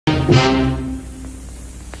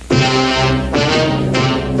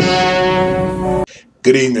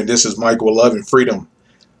Good evening, this is Michael with Love and Freedom.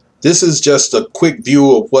 This is just a quick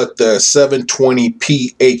view of what the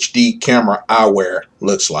 720p HD camera eyewear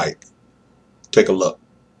looks like. Take a look.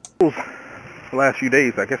 The last few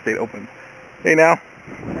days, I guess they opened. Hey now,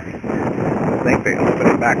 I think they opened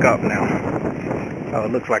it back up now.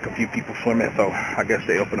 It looks like a few people swimming, so I guess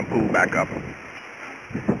they opened the pool back up.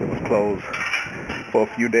 It was closed for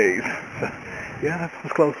a few days. Yeah, it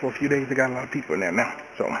was closed for a few days. They got a lot of people in there now.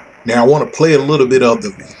 So now I want to play a little bit of the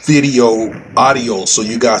video audio so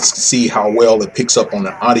you guys can see how well it picks up on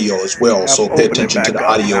the audio as well. So pay attention to the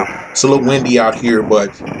audio. It's a little windy out here,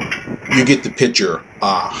 but you get the picture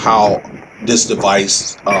how this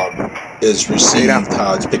device is received,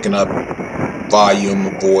 how it's picking up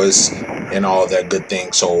volume, voice, and all that good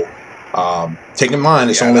thing. So take in mind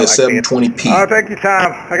it's only a 720p. I'll take your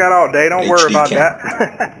time. I got all day. Don't worry about camera.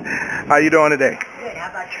 that. How you doing today? Good. How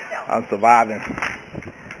about yourself? I'm surviving.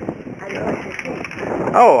 How do you like your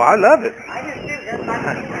tea? Oh, I love it. I do too. That's my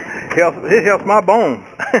favorite. It helps my bones.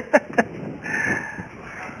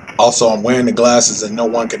 Also, I'm wearing the glasses and no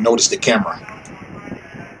one can notice the camera.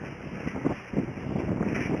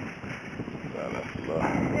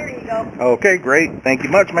 There you go. Okay, great. Thank you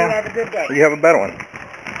much, ma'am. You have a good day. You have a better one.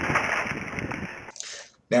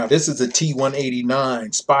 Now, this is a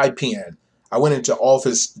T189 spy pen. I went into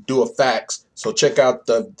office to do a fax, so check out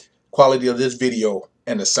the quality of this video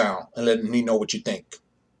and the sound and let me know what you think.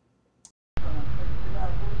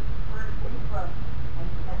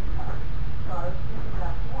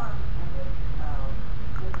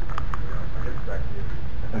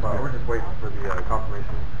 We're just waiting for the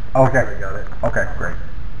confirmation. Okay. I got it. Okay, great.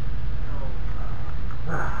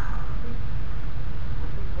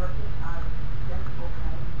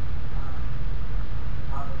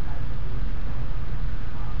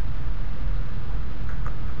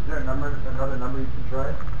 Is there another number you can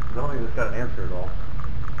try? Because I don't think it's got an answer at all.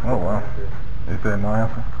 Oh, wow. Is there no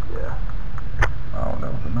answer? Yeah. Oh,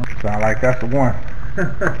 that was a number. Sound like that's the one.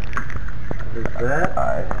 There's that.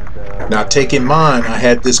 Alright. Now, take in mind, I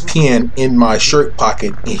had this pen in my shirt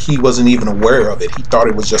pocket, and he wasn't even aware of it. He thought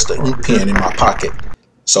it was just an ink pen in my pocket.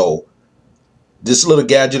 So, this little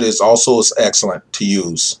gadget is also excellent to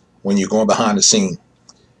use when you're going behind the scene.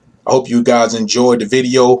 I hope you guys enjoyed the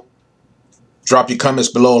video. Drop your comments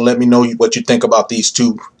below and let me know what you think about these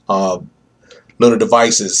two little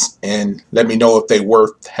devices, and let me know if they're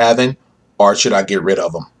worth having or should I get rid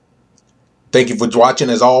of them. Thank you for watching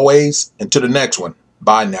as always. Until the next one.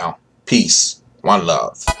 Bye now. Peace. One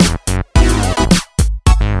love.